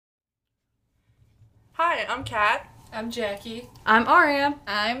Hi, I'm Kat. I'm Jackie. I'm Aria.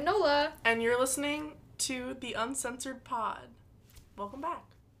 I'm Nola. And you're listening to the Uncensored Pod. Welcome back.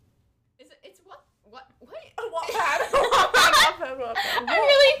 It's what? What? Wattpad. I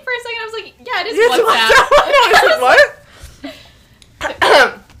really, for a second, I was like, yeah, it is WhatsApp. I was like,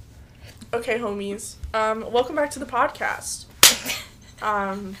 what? Okay, homies. Welcome back to the podcast.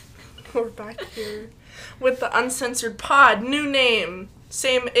 We're back here with the Uncensored Pod. New name.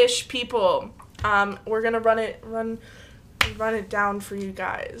 Same-ish people. We're gonna run it down for you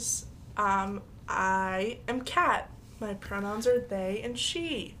guys. I am Kat. My pronouns are they and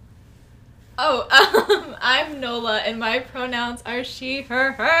she. Oh, I'm Nola, and my pronouns are she,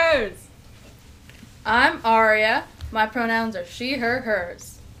 her, hers. I'm Aria. My pronouns are she, her,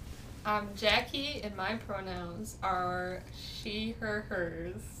 hers. I'm Jackie, and my pronouns are she, her,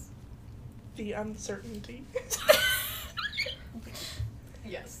 hers. The uncertainty.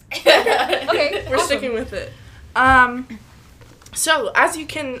 Yes. Okay, We're sticking with it. So, as you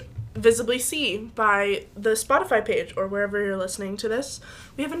can visibly see by the Spotify page or wherever you're listening to this,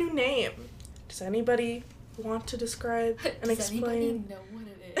 we have a new name. Does anybody want to describe and explain? Does anybody know what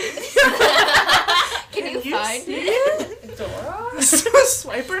it is? Can you find see it? Dora?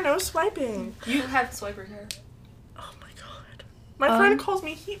 Swiper, no swiping. You have swiper hair. Oh my god. My friend calls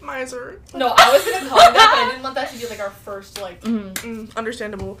me heat miser. No, I was gonna call you that, but I didn't want that to be like our first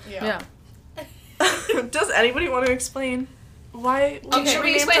Understandable. Yeah. Does anybody want to explain why? Okay, should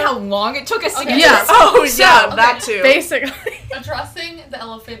we explain how long it took us to get Yeah. this? Oh, So, yeah, that too. Basically. Addressing the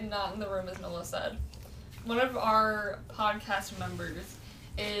elephant not in the room, as Nola said. One of our podcast members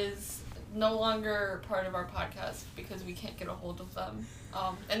is no longer part of our podcast because we can't get a hold of them.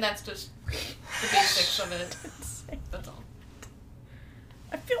 And that's just the basics of it. That's all.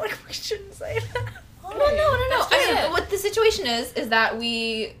 I feel like we shouldn't say that. No. I mean, what the situation is that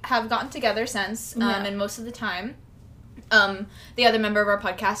we have gotten together since, and most of the time, the other member of our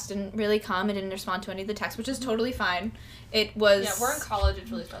podcast didn't really come and didn't respond to any of the texts, which is totally fine. It was... Yeah, we're in college, it's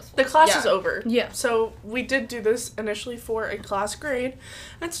really stressful. The class is over. Yeah. So we did do this initially for a class grade,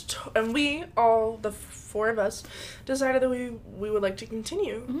 and we, all the four of us, decided that we would like to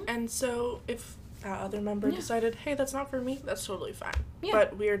continue. Mm-hmm. And so if that other member decided, hey, that's not for me, that's totally fine. Yeah.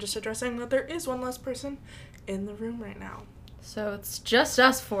 But we are just addressing that there is one less person in the room right now. So it's just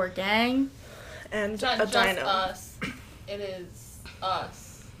us four, gang. And It's not a just dino. us. It is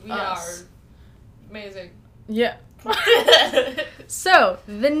us. We Us. are amazing. Yeah. So,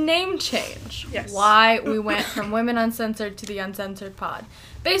 the name change. Yes. Why we went from Women Uncensored to the Uncensored Pod.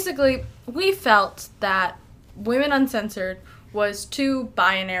 Basically, we felt that Women Uncensored was too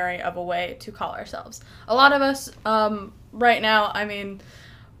binary of a way to call ourselves. A lot of us, right now, I mean,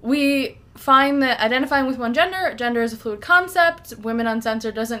 we find that identifying with one gender is a fluid concept. Women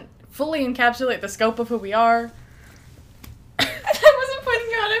Uncensored doesn't fully encapsulate the scope of who we are. I wasn't pointing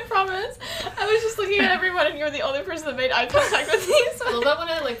you out, I promise. I was just looking at everyone, and you were the only person that made eye contact with me. So. I love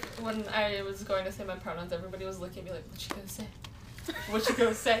that when I was going to say my pronouns, everybody was looking at me like, what you gonna say? What you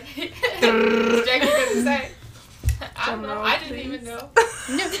gonna say? What's Jackie gonna say? I don't know. I didn't even know.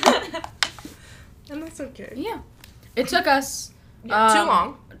 And that's okay. Yeah. It took us Too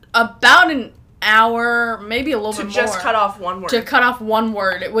long. about an hour, maybe a little bit more. To just cut off one word. To cut off one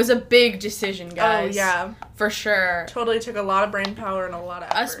word. It was a big decision, guys. Oh, yeah. For sure. Totally took a lot of brain power and a lot of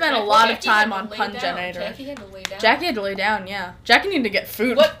effort. I spent a lot of Jackie time had on to lay pun down. generator. Jackie had to lay down. Jackie had to lay down, yeah. Jackie needed to get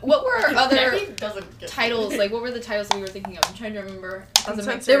food. What were other Jackie doesn't get titles? Like, what were the titles that we were thinking of? I'm trying to remember.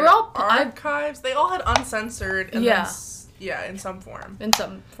 Uncensored They were all archives. They all had uncensored. And Yeah. In some form. In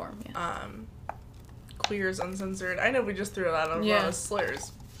some form, yeah. Queers uncensored. I know we just threw that out Yeah. as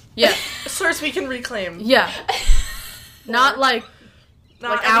slurs. Yeah. Slurs we can reclaim. Yeah. Not like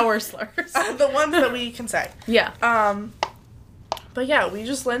Not our slurs. the ones that we can say. Yeah. But yeah, we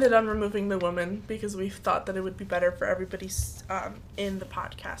just landed on removing the woman because we thought that it would be better for everybody in the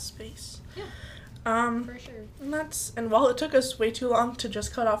podcast space. Yeah. For sure. And while it took us way too long to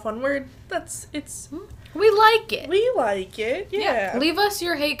just cut off one word, We like it. we like it. Yeah. Leave us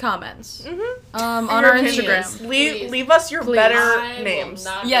your hate comments. Mm-hmm. On Your our opinions. Instagram. Please. Leave us your Please. better I will names.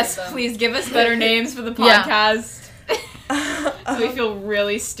 not Yes, read them. please give us better names for the Yeah. podcast. So we feel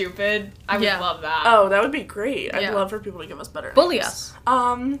really stupid. I would Yeah. love that. Oh, that would be great. I'd Yeah. love for people to give us better Bully names.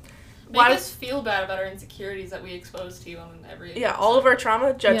 us. Make why- us feel bad about our insecurities that we expose to you on every Yeah, episode. all of our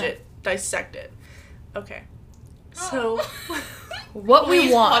trauma, judge Yeah. it, dissect it. Okay. So, What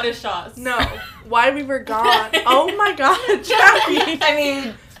Please we want. punish us. no, why we were gone. Oh my god, Jackie. I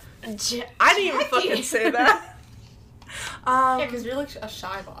mean, I didn't even fucking say that. Yeah, because you're like a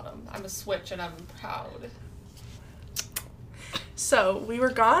shy bottom. I'm a switch and I'm proud. So, we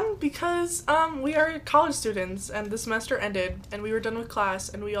were gone because we are college students, and the semester ended, and we were done with class,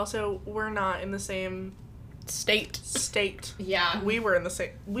 and we also were not in the same state. Yeah. We were in the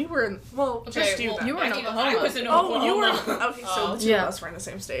same... just you then. You were in Oklahoma. I was in Oklahoma. Oh, you were... Okay, so the two of us were in the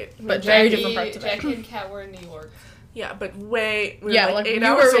same state. But very different parts of it. Jackie and Kat were in New York. Yeah, but we were 8 you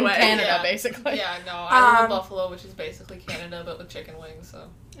hours were away. in Canada, basically. Yeah, no, I live in Buffalo, which is basically Canada, but with chicken wings, so.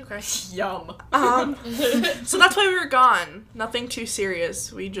 Okay. Yum. So that's why we were gone. Nothing too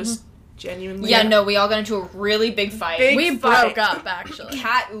serious. We just genuinely... Yeah, no, we all got into a really big fight. We broke up, actually.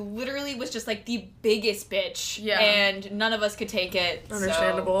 Kat literally was just, like, the biggest bitch. Yeah. And none of us could take it.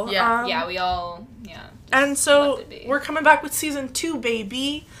 Understandable. So, yeah. Yeah, we all, And so, we're coming back with season 2,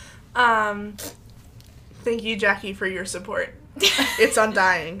 baby. Thank you, Jackie, for your support. It's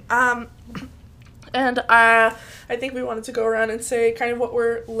undying. And I think we wanted to go around and say kind of what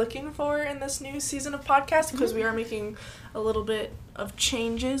we're looking for in this new season of podcast, because we are making a little bit of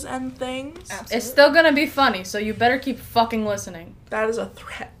changes and things. Absolutely. It's still gonna be funny, so you better keep fucking listening. That is a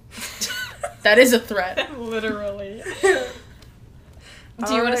threat. That is a threat. Literally.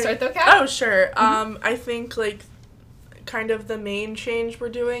 Do you want to start, though, Kat? Oh, sure. I think, like, kind of the main change we're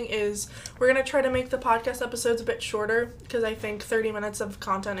doing is we're going to try to make the podcast episodes a bit shorter, because I think 30 minutes of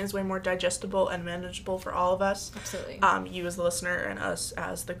content is way more digestible and manageable for all of us. Absolutely. You as the listener and us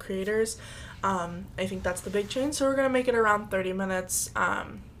as the creators. I think that's the big change, so we're going to make it around 30 minutes.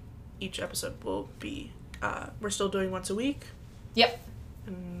 Each episode will be, we're still doing once a week. Yep.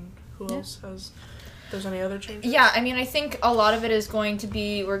 And who else has... There's any other changes? Yeah, I mean, I think a lot of it is going to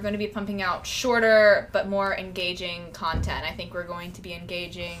be, we're going to be pumping out shorter but more engaging content. I think we're going to be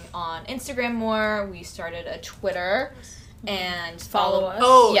engaging on Instagram more. We started a Twitter and Follow us.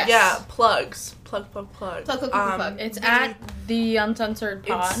 Oh, yes. yeah, plugs. Plug. Plug. It's at the Uncensored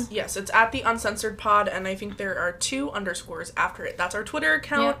Pod. It's at the Uncensored Pod, and I think there are 2 underscores after it. That's our Twitter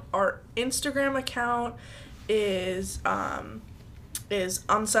account. Yep. Our Instagram account is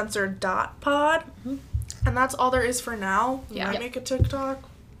uncensored.pod. And that's all there is for now. We might make a TikTok.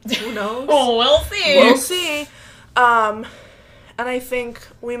 Who knows? Oh, we'll see. We'll see. And I think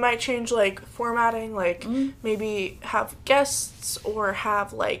we might change, like, formatting, like, maybe have guests or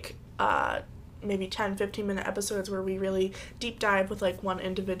have, like, maybe 10, 15-minute episodes where we really deep dive with, like, one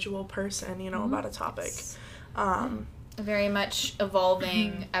individual person, about a topic. Very much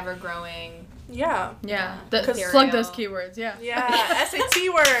evolving, ever-growing. Yeah. Plug those keywords, Yeah,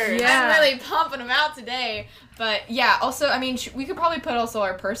 SAT words. Yeah. I'm really pumping them out today. But, yeah, also, I mean, we could probably put also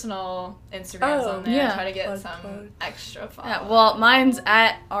our personal Instagrams on there and try to get some extra followers. Yeah, well, mine's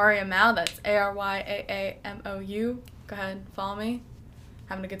at Ariamau. That's ARYAAMOU. Go ahead, follow me.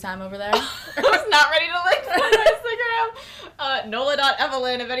 Having a good time over there. I was not ready to link my Instagram.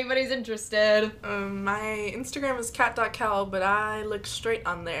 Nola.Evelyn, if anybody's interested. My Instagram is cat.cal, but I look straight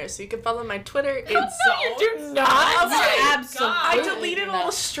on there, so you can follow my Twitter. It's you do not. Absolutely. I deleted all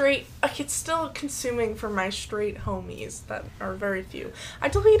the straight. It's still consuming for my straight homies that are very few. I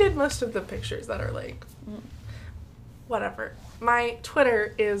deleted most of the pictures that are like, whatever. My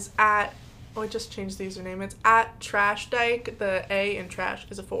Twitter is at. Oh, I just changed the username. It's at TrashDyke. The A in trash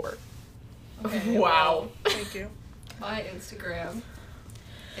is a 4. Okay, wow. Thank you. My Instagram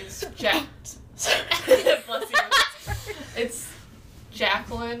is Bless you. It's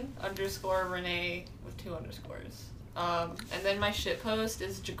Jacqueline_Renee with 2 underscores. And then my shitpost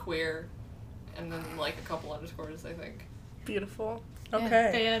is Jaqueer, and then like a couple underscores, I think. Beautiful.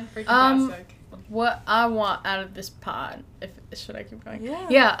 Okay. What I want out of this pod, should I keep going?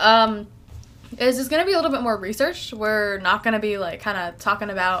 Yeah. Is it's going to be a little bit more research. We're not going to be, like, kind of talking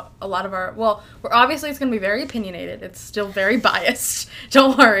about a lot of obviously it's going to be very opinionated. It's still very biased.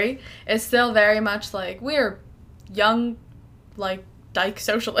 Don't worry. It's still very much, like, we're young, like, dyke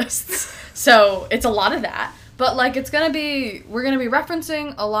socialists. So it's a lot of that. But, like, we're going to be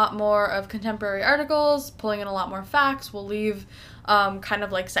referencing a lot more of contemporary articles, pulling in a lot more facts. We'll leave kind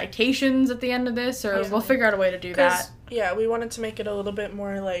of, like, citations at the end of this, or we'll figure out a way to do that. Yeah, we wanted to make it a little bit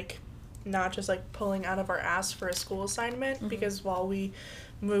more, like, not just, like, pulling out of our ass for a school assignment, because while we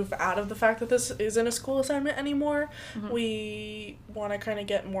move out of the fact that this isn't a school assignment anymore, we want to kind of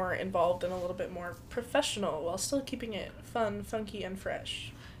get more involved and a little bit more professional while still keeping it fun, funky, and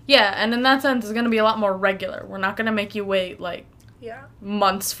fresh. Yeah, and in that sense, it's going to be a lot more regular. We're not going to make you wait, like,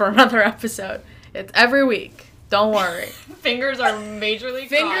 months for another episode. It's every week. Don't worry. Fingers are majorly crossed.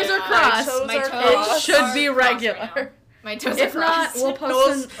 Fingers are crossed. My toes it should be regular. My toes if are not, crossed. we'll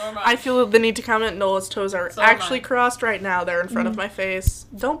post I feel the need to comment, Nola's toes are actually crossed right now. They're in front of my face.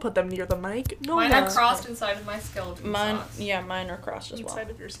 Don't put them near the mic. No, mine are crossed inside of my skeleton socks. Mine are crossed as well.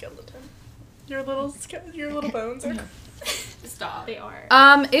 Inside of your skeleton. Your little bones are Stop. They are.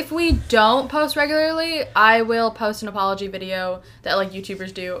 If we don't post regularly, I will post an apology video that like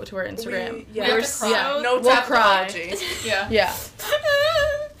YouTubers do to our Instagram. Yeah. We have to cry. Yeah. No We'll cry. apology. Yeah. Yeah.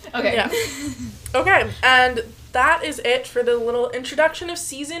 Okay. Yeah. Okay, and that is it for the little introduction of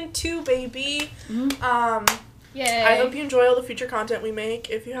season 2, baby. Yay. I hope you enjoy all the future content we make.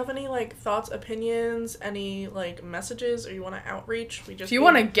 If you have any like thoughts, opinions, any like messages, or you want to outreach, we just If you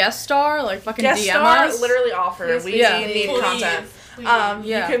want to guest star, like fucking guest DM star, us. literally offer. Yes, We yeah. need Please. content. Please.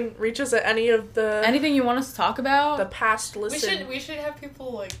 Yeah. You can reach us at any of the Anything you want us to talk about? the past listen. We should have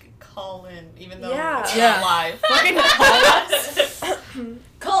people like call in, even though Yeah. it's Yeah. not live. Fucking call us.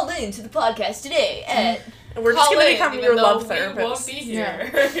 Call in to the podcast today at... And we're just Call gonna in, become even your though love we therapist. won't be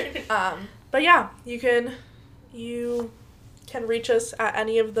here. But yeah, you can reach us at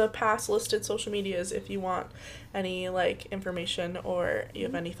any of the past listed social medias if you want any like information or you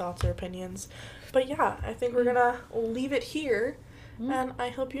have any thoughts or opinions. But yeah, I think we're gonna leave it here, and I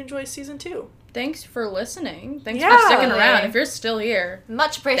hope you enjoy season 2. Thanks for listening. Thanks Yeah. for sticking around. If you're still here,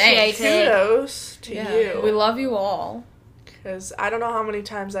 Much appreciated. Kudos to you. we love you all. Because I don't know how many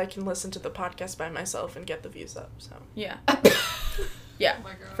times I can listen to the podcast by myself and get the views up. So Yeah. Yeah, Oh my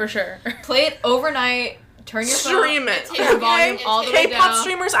God. for sure. Play it overnight. Turn your stream it. Take your volume all the way K-pop down.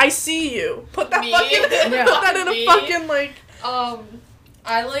 streamers, I see you. Put that Me? fucking Yeah. put that in a Me? fucking like.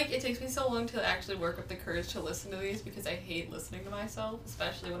 It takes me so long to actually work up the courage to listen to these because I hate listening to myself,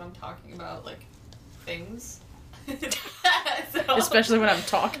 especially when I'm talking about, like, things. So- Especially when I'm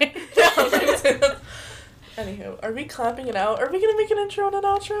talking. Anywho, are we clapping it out? Are we gonna make an intro and an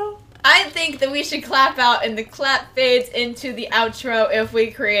outro? I think that we should clap out and the clap fades into the outro if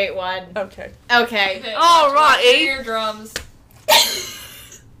we create one. Okay. Okay. Okay, All watch right. your drums.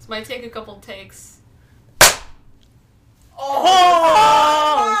 This might take a couple takes.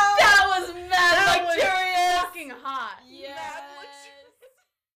 Oh! That was mad That was luxurious. Fucking hot. Yes.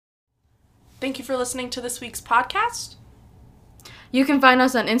 Thank you for listening to this week's podcast. You can find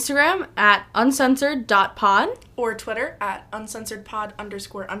us on Instagram at uncensored.pod. Or Twitter at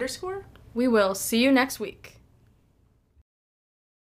uncensoredpod__. We will see you next week.